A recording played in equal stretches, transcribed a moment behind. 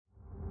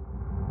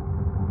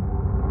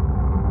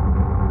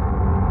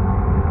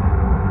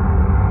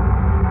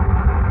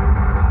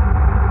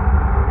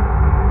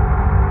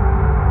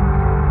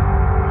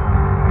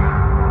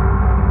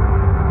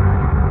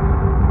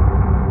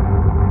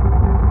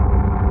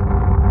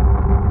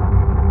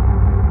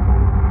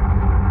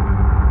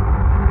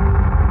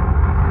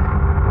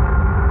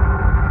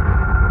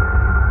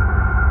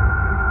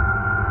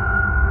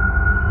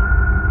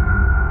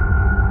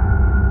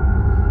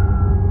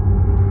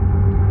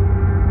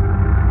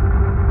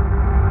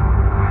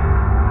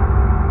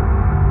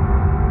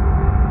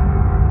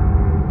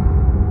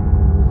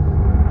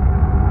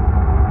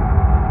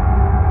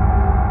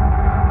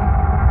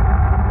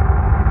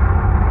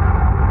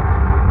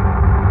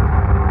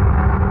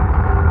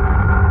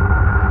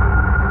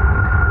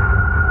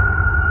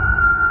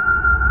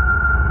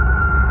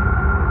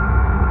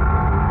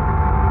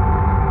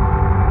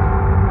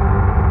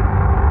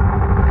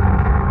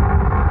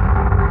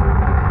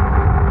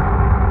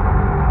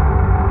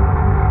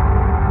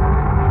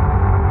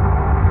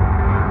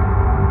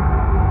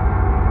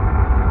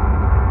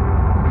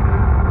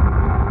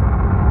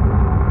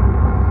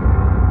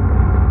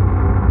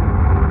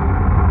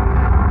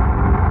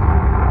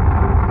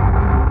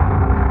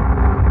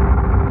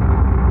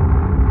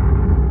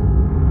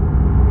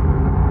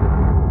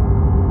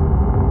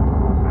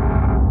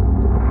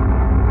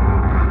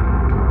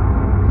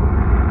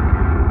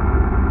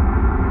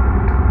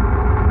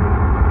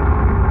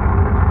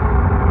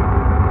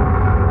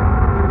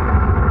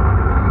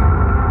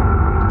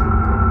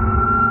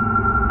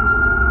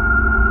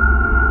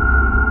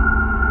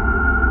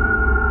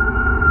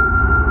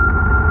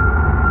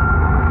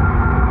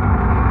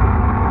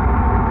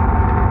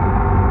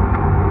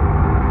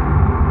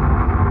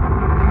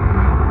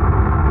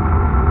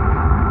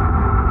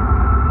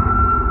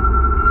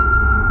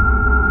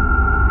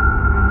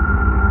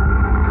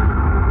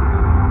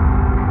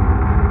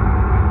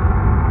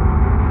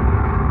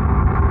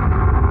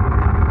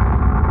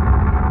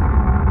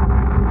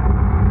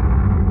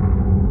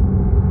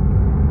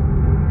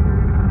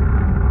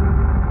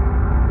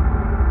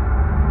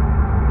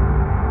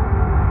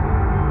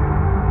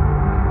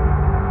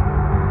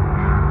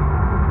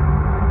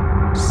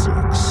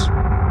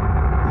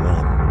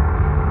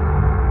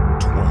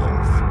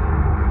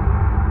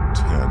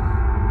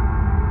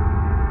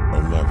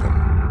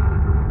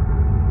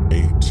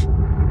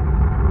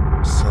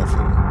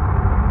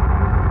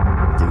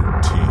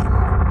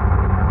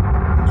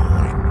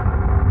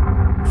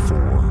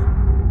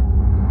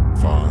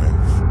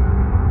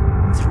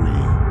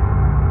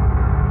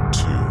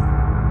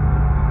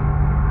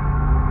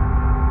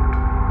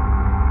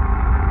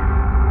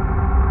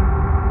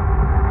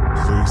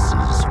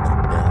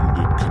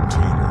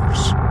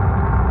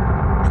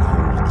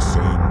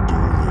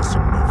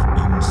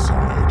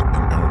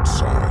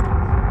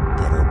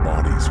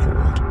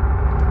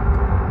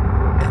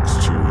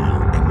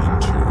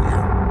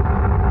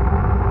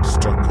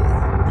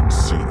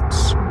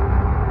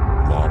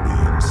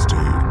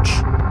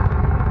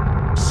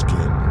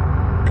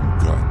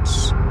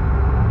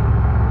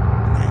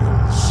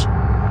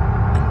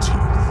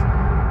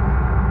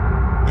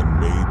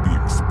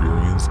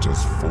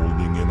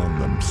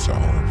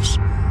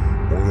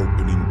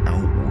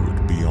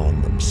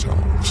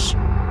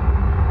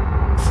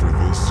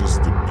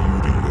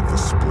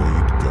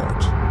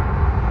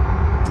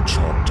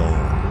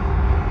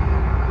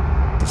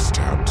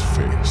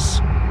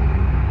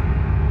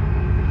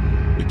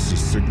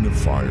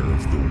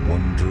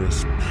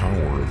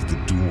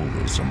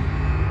symbolism,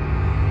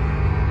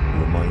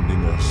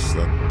 reminding us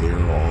that there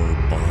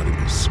are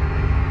bodies,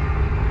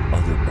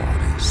 other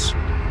bodies,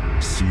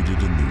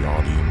 seated in the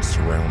audience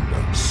around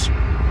us.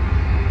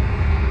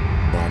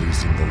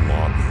 Bodies in the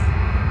lobby,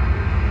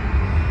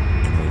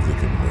 in our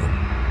living room,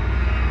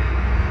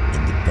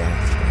 in the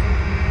bathroom.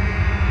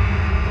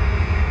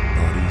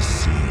 Bodies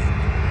seeing,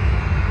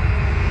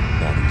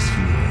 bodies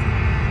hearing,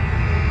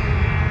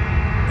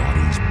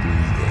 bodies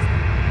breathing,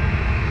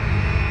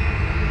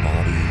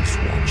 bodies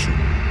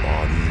watching,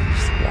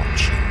 bodies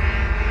watching.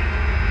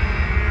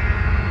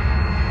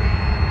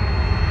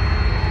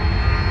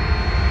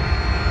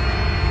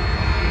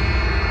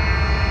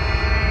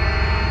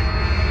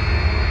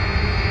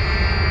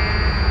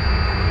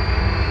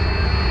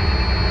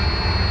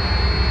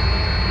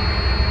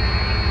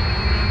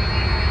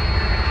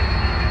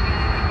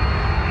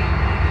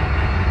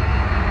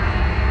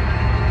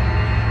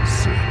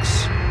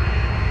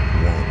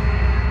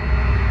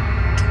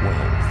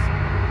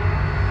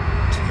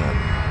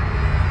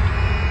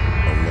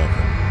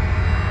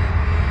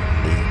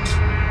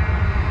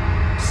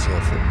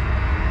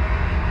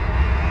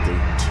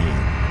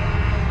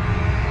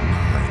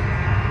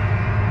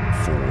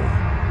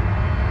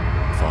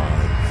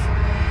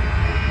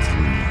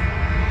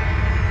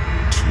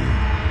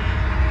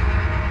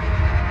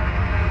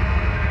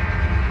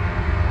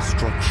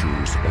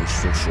 Structures are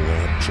social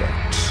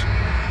objects,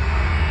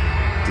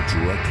 the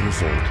direct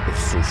result of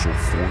social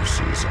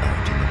forces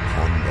acting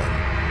upon them,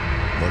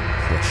 like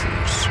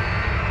pressures,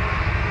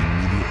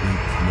 immediately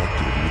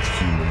connected with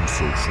human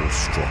social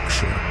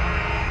structure,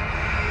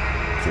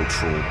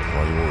 cultural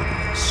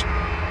priorities,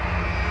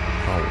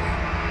 power,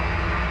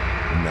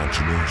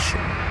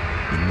 imagination,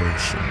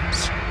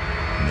 emotions,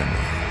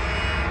 memory.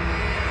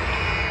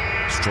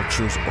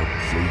 Structures are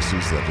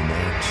places that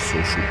enact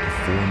social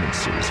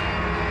performances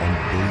on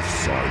both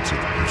sides of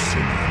the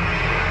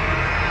proscenium.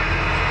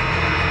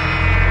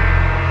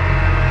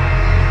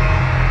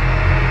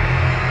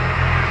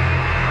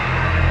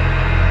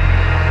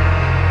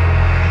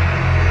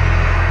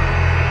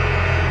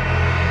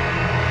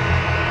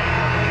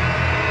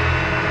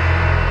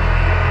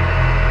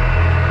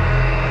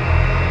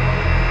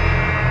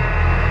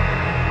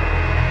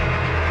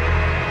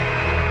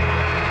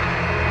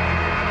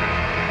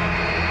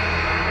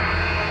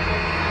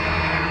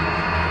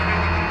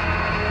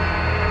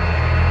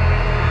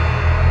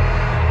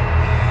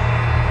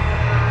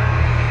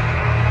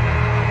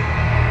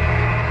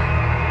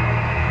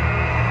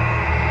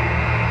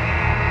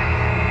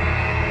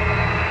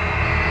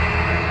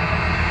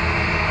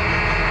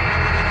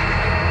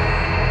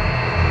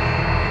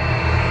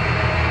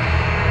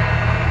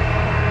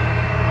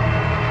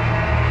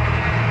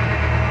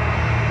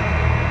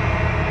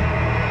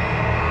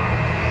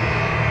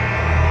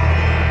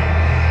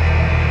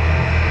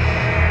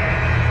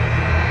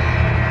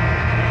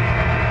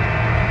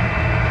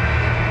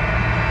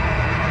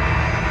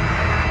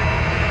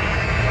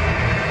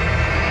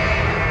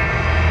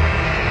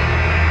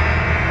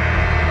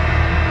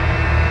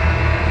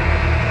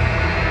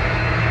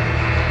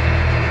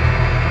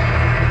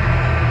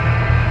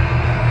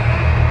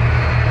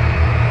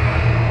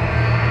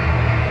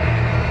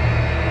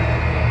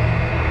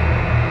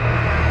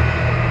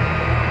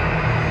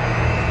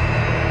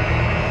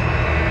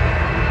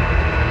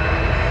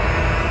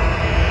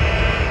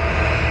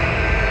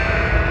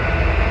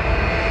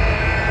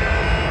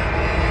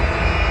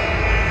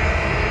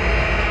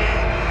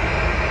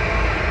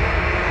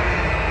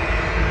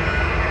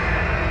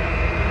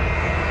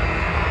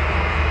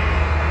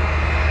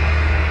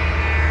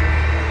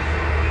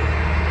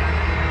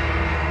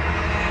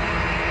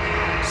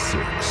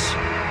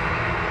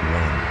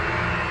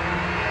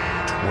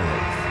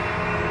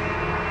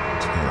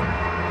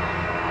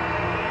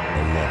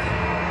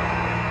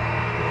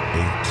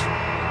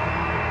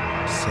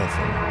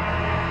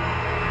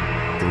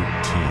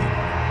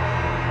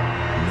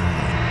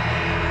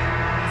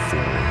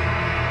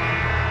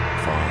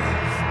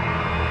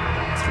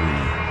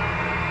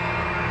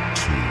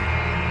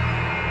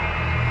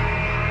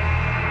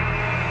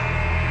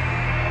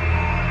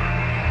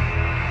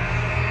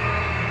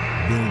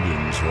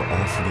 Buildings are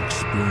often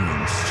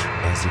experienced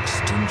as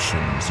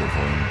extensions of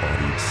our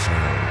embodied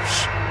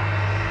selves,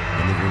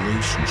 and the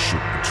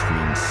relationship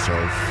between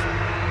self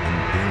and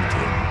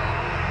building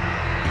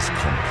is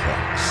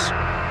complex.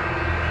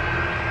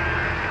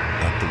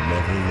 At the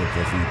level of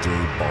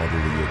everyday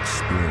bodily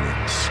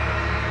experience,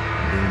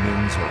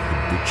 buildings are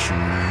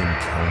habitually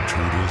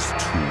encountered as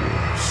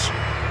tools.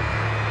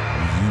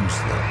 We use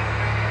them,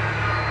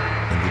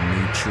 and the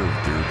nature of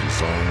their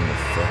design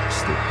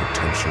affects their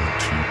potential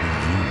to be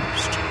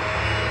used.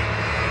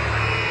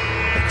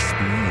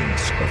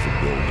 Experience of a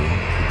building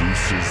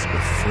produces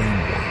a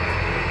framework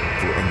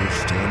for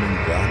understanding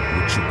that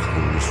which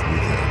occurs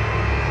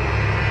within.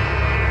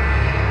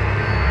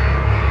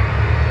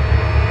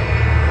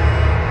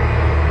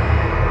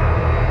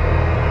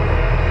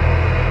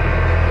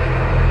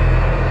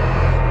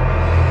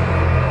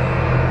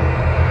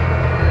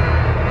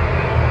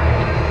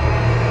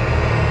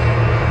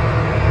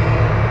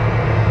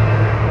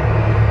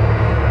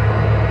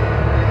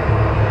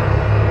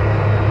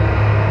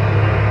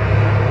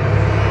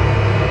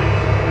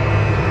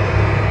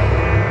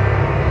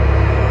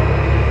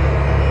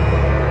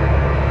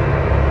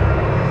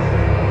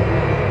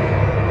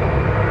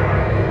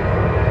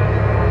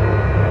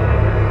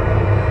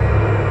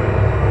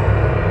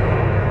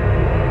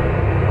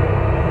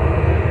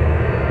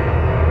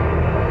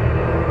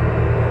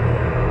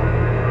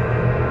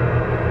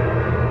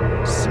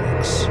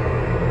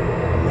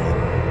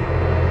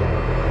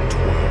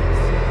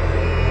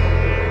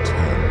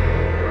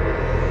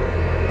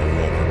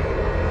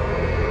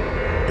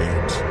 8,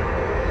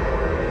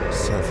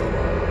 7,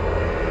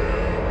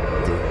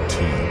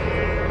 13,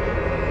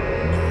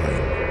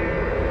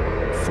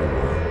 9, 4,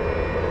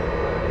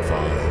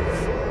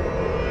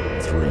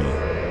 5, 3,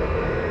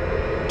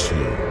 2.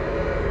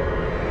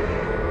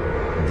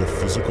 The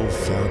physical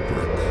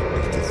fabric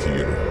of the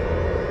theater,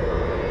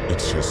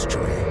 its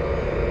history,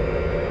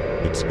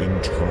 its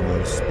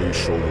internal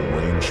spatial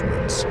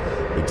arrangements,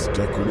 its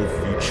decorative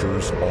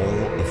features all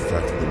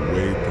affect the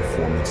way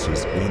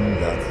performances in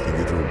that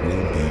theater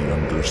will be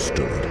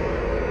understood.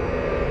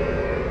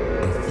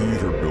 A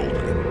theater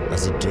building,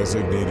 as a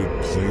designated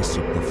place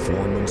of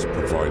performance,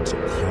 provides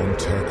a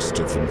context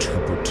of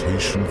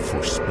interpretation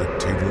for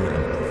spectator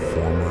and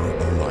performer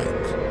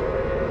alike.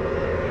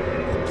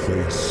 A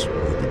place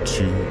where the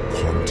two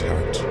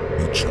contact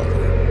each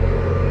other.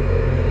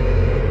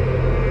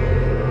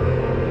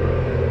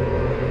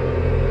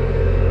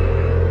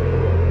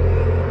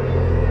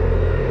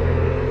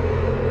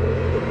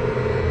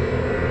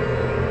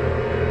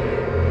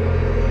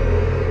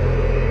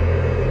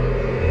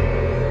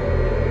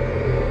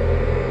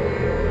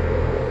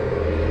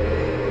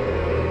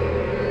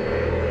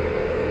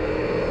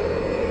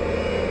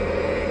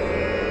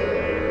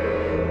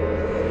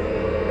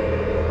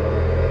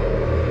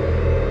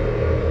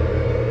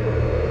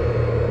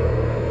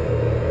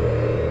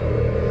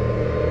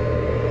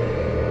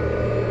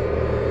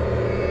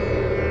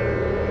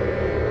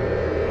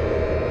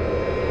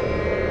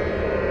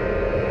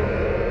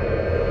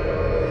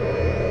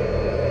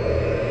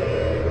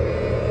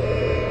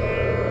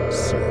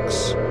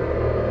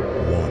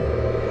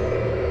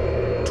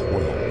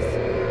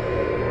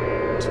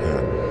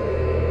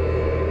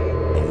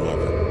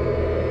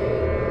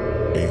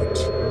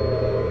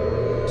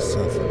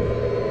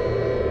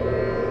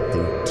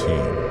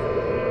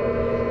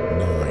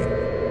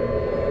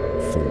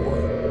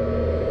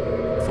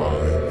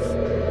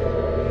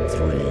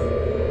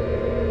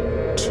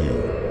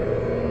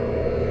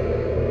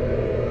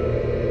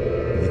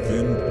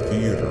 Within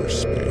theater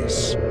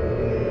space,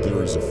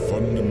 there is a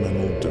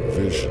fundamental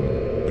division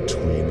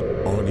between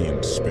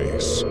audience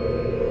space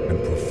and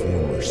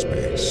performer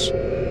space.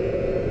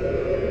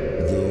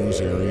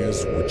 Those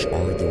areas which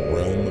are the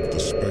realm of the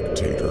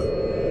spectator,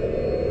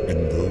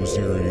 and those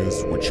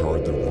areas which are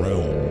the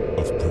realm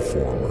of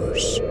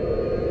performers.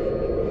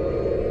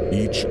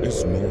 Each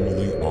is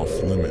normally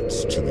off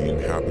limits to the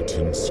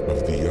inhabitants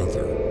of the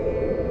other.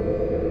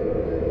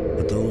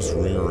 But those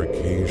rare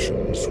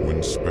occasions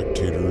when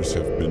spectators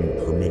have been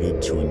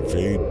permitted to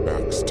invade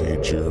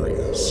backstage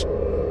areas,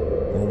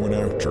 or when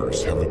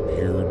actors have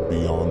appeared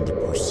beyond the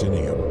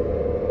proscenium,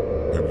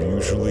 have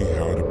usually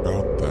had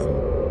about them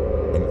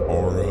an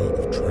aura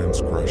of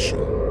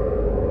transgression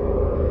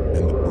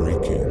and the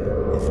breaking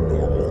of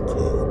normal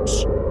code.